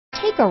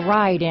Take a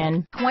ride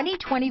in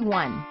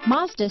 2021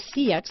 Mazda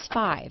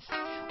CX-5.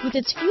 With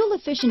its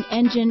fuel-efficient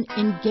engine,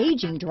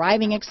 engaging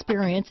driving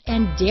experience,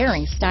 and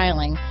daring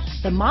styling,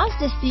 the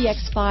Mazda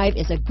CX-5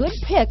 is a good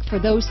pick for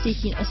those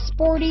seeking a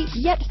sporty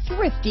yet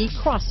thrifty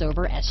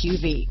crossover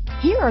SUV.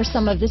 Here are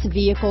some of this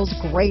vehicle's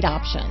great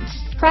options: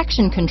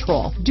 traction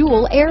control,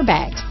 dual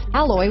airbags,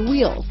 alloy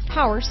wheels,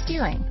 power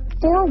steering,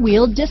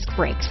 four-wheel disc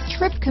brakes,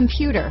 trip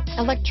computer,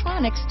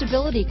 electronic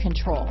stability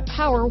control,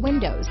 power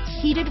windows,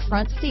 heated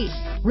front seats,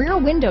 rear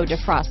window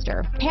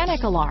defroster,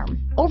 panic alarm,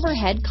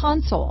 overhead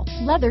console,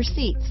 leather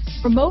seats,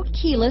 remote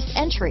keyless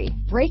entry,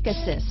 brake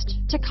assist,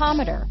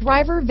 tachometer,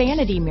 driver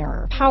vanity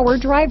mirror, power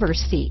driver's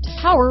seat,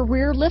 power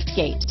rear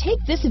liftgate.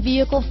 Take this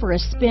vehicle for a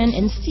spin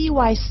and see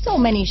why so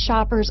many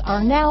shoppers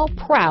are now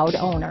proud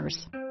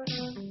owners.